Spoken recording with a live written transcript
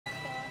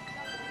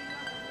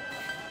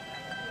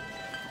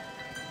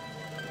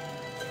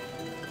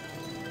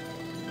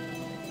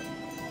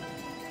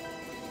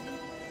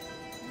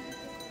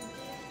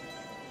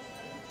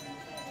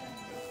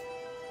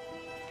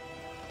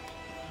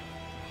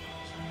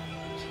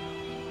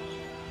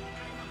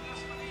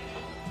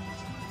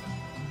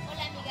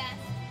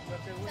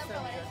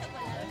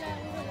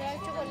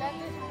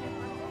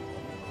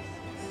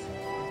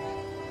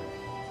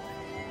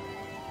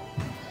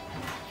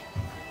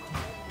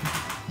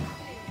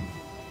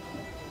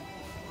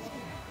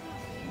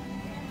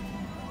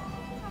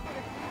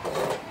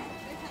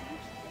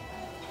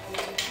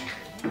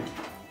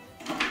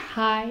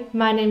Hi,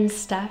 my name is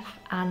Steph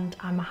and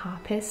I'm a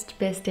harpist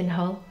based in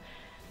Hull.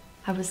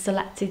 I was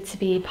selected to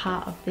be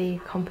part of the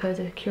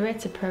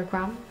Composer-Curator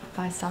programme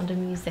by Sound of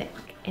Music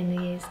in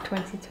the years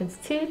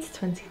 2022 to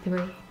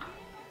 23.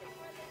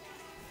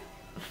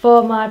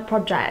 For my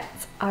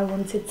project, I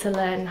wanted to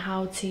learn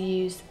how to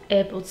use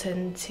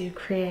Ableton to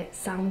create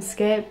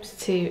soundscapes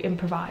to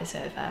improvise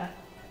over.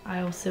 I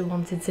also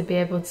wanted to be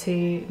able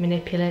to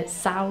manipulate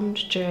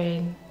sound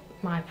during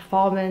my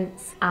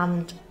performance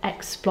and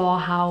explore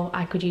how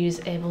I could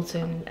use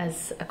Ableton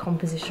as a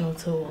compositional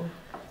tool.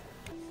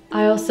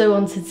 I also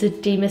wanted to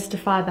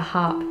demystify the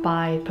harp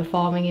by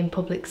performing in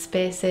public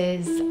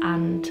spaces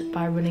and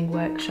by running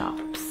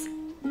workshops.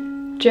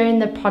 During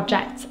the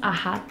project I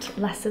had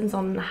lessons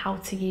on how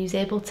to use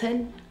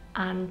Ableton,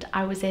 and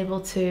I was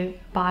able to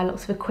buy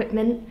lots of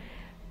equipment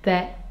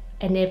that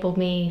enabled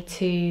me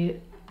to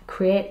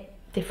create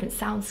different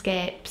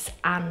soundscapes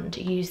and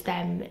use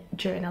them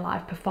during a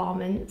live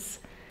performance.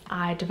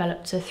 I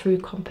developed a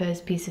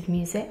through-composed piece of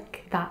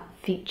music that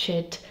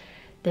featured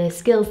the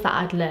skills that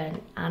I'd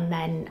learned, and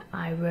then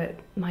I wrote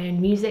my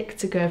own music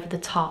to go over the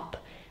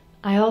top.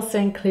 I also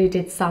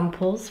included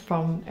samples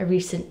from a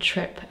recent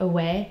trip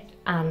away,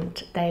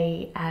 and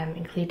they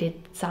included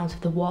sounds of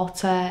the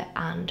water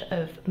and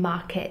of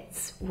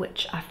markets,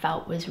 which I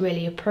felt was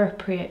really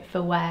appropriate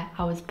for where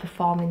I was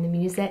performing the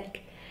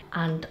music.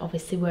 And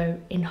obviously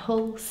we're in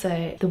Hull,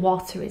 so the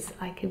water is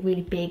like a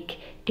really big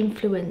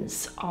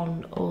influence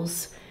on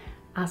us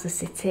as a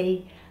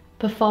city.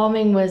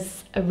 Performing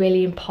was a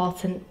really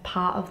important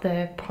part of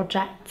the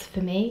project for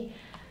me.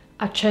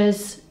 I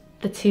chose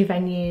the two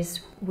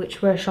venues,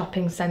 which were a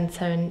shopping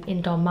centre and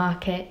indoor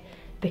market,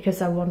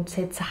 because I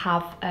wanted to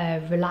have a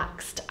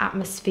relaxed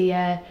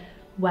atmosphere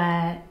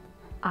where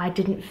I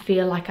didn't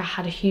feel like I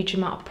had a huge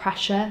amount of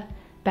pressure,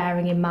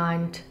 bearing in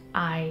mind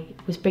I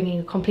was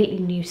bringing a completely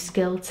new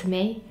skill to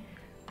me.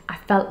 I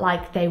felt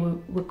like they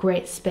were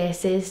great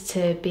spaces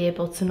to be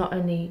able to not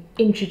only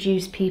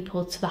introduce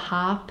people to the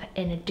harp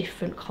in a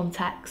different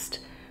context,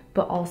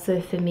 but also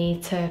for me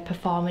to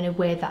perform in a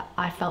way that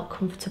I felt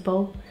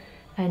comfortable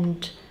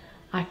and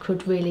I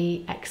could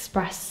really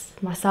express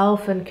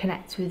myself and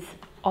connect with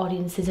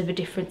audiences of a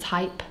different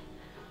type.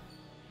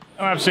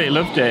 I absolutely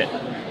loved it.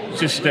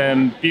 Just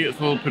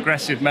beautiful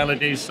progressive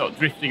melodies sort of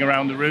drifting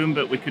around the room,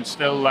 but we could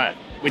still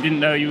we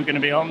didn't know you were going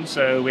to be on,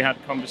 so we had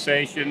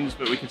conversations,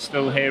 but we could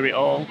still hear it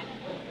all.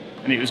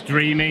 And it was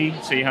dreamy,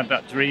 so you had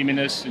that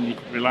dreaminess and you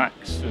could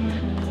relax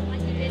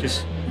and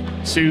just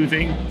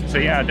soothing. So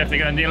yeah,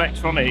 definitely. And the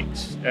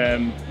electronics that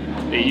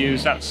you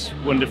use, that's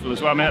wonderful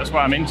as well. I mean, that's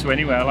what I'm into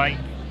anyway. I like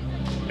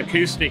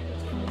acoustic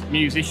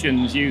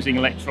musicians using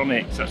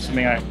electronics. That's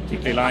something I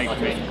particularly like.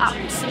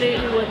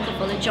 Absolutely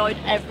wonderful. Enjoyed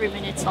every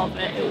minute of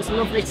it. It was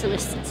lovely to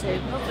listen to.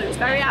 Lovely. It was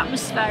very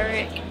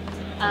atmospheric.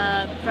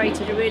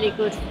 Created a really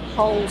good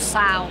whole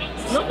sound.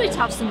 It's lovely to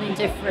have something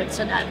different,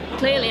 and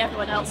clearly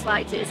everyone else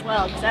liked it as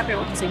well because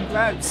everyone was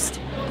engrossed.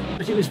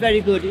 But it was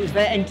very good. It was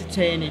very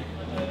entertaining,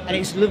 and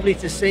it's lovely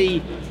to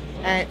see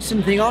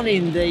something on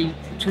in the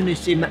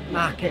Trinity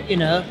market. You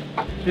know,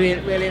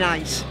 really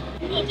nice.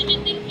 What did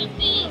you think of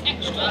the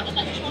extra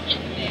electronic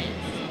bits?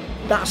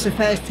 That's the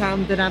first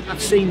time that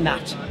I've seen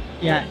that.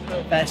 Yeah,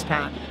 first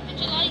time. Did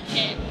you like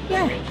it?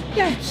 Yeah,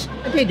 yes,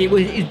 I did. It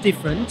was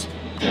different.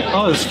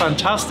 Oh, it was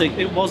fantastic.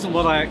 It wasn't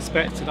what I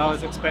expected. I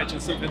was expecting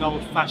something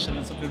old-fashioned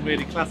and something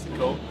really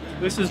classical.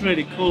 This was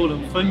really cool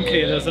and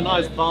funky, and there was a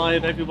nice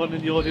vibe. Everyone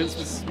in the audience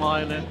was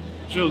smiling.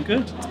 It was real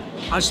good.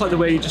 I just like the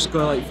way you just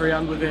go like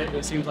freehand with it.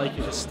 It seems like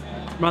you just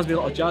reminds me a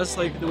lot of jazz,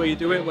 like the way you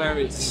do it, where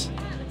it's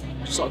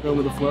just sort of going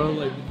with the flow,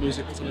 like with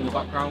music that's on in the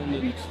background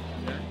and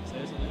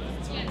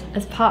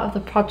As part of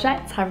the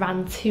project, I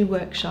ran two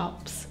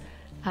workshops.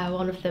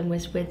 One of them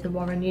was with the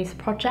Warren Youth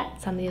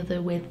Project and the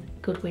other with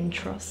Goodwin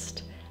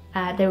Trust.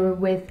 They were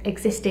with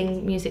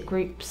existing music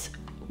groups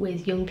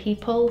with young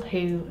people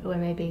who were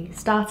maybe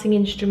starting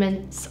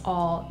instruments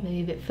or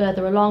maybe a bit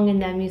further along in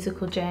their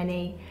musical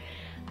journey.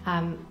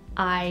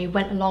 I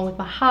went along with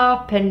my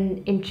harp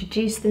and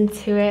introduced them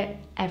to it.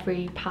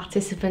 Every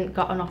participant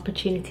got an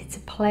opportunity to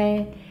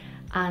play,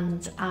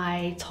 and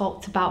I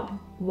talked about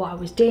what I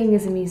was doing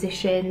as a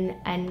musician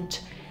and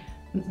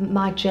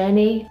my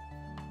journey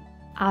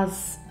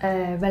as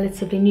a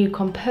relatively new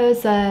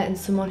composer and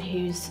someone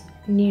who's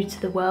new to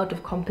the world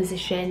of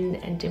composition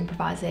and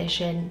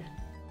improvisation.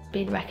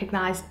 Being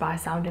recognised by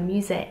Sound of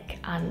Music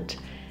and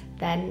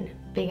then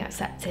being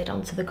accepted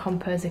onto the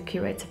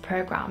Composer-Curator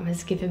programme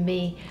has given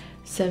me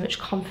so much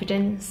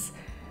confidence.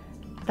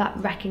 That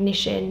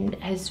recognition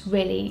has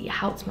really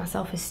helped my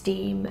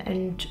self-esteem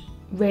and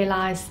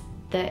realised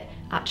that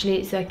actually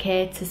it's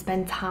okay to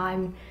spend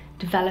time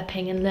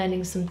developing and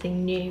learning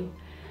something new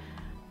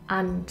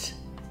and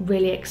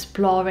really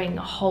exploring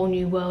a whole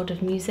new world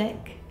of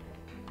music.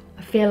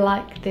 I feel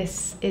like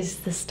this is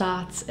the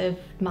start of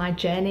my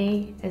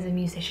journey as a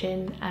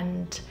musician,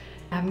 and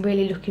I'm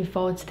really looking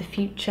forward to the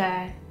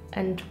future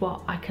and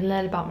what I can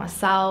learn about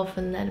myself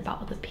and learn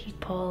about other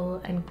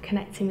people and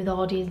connecting with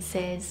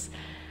audiences.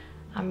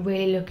 I'm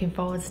really looking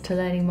forward to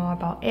learning more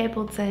about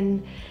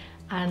Ableton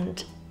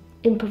and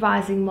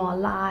improvising more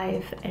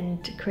live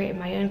and creating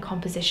my own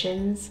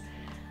compositions.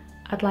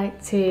 I'd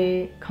like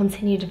to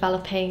continue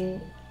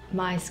developing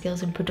my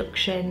skills in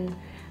production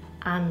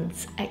and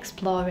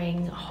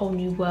exploring whole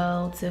new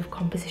worlds of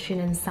composition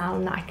and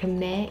sound that I can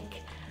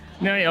make.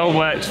 No, it all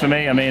works for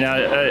me. I mean,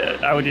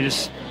 I would have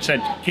just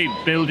said keep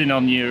building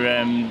on your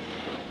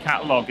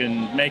catalogue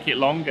and make it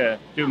longer,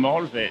 do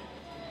more of it.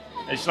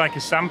 It's like a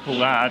sample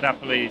that I'd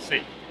happily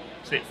sit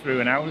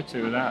through an hour or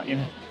two of that, you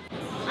know.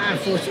 I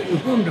thought it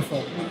was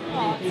wonderful.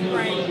 Oh, it's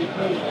great.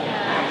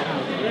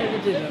 I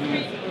really did.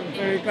 I'm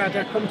very glad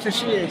I come to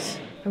see this.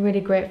 I'm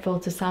really grateful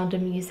to Sound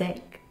and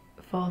Music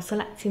for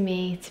selecting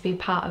me to be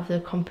part of the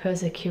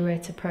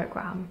Composer-Curator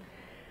programme.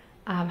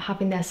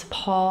 Having their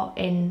support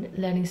in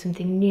learning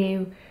something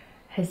new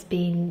has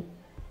been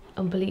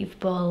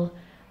unbelievable,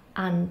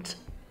 and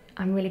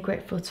I'm really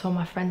grateful to all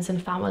my friends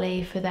and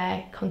family for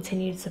their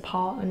continued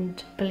support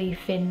and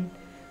belief in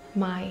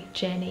my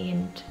journey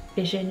and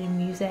vision in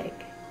music.